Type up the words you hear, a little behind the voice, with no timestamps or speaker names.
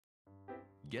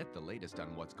Get the latest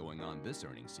on what's going on this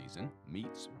earnings season,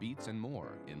 meets, beats, and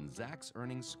more in Zach's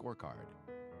Earnings Scorecard.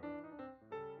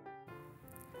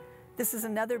 This is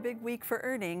another big week for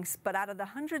earnings, but out of the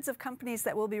hundreds of companies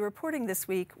that will be reporting this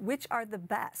week, which are the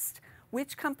best?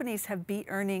 Which companies have beat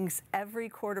earnings every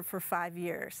quarter for 5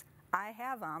 years? I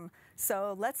have them,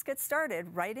 so let's get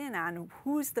started right in on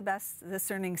who's the best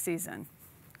this earnings season.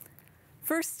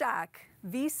 First stock,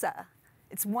 Visa.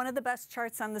 It's one of the best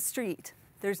charts on the street.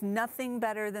 There's nothing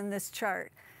better than this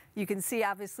chart. You can see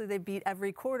obviously they beat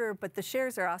every quarter, but the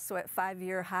shares are also at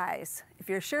 5-year highs. If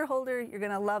you're a shareholder, you're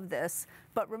going to love this.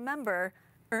 But remember,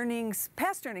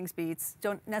 past earnings beats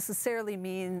don't necessarily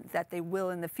mean that they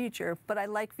will in the future, but I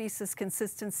like Visa's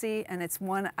consistency, and it's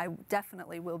one I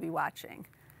definitely will be watching.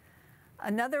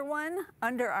 Another one,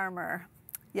 Under Armour.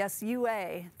 Yes,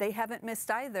 UA. They haven't missed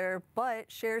either,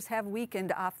 but shares have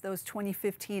weakened off those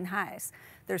 2015 highs.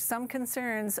 There's some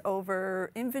concerns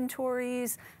over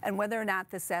inventories and whether or not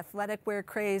this athletic wear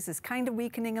craze is kind of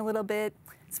weakening a little bit.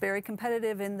 It's very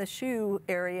competitive in the shoe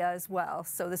area as well.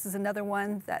 So this is another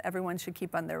one that everyone should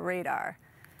keep on their radar.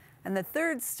 And the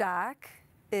third stock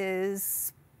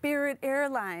is Spirit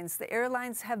Airlines. The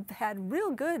airlines have had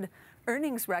real good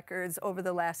earnings records over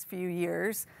the last few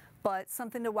years. But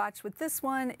something to watch with this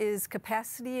one is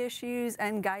capacity issues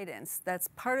and guidance. That's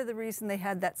part of the reason they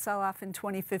had that sell-off in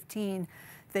 2015.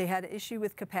 They had an issue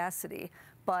with capacity,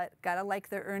 but gotta like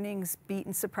their earnings beat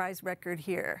and surprise record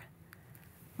here.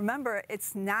 Remember,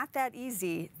 it's not that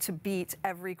easy to beat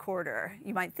every quarter.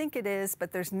 You might think it is,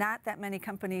 but there's not that many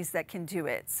companies that can do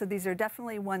it. So these are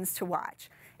definitely ones to watch.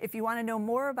 If you want to know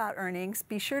more about earnings,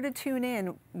 be sure to tune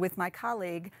in with my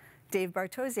colleague, Dave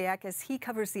Bartosiak, as he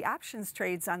covers the options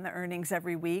trades on the earnings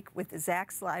every week with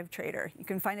Zach's Live Trader. You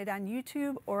can find it on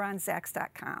YouTube or on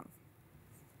Zachs.com.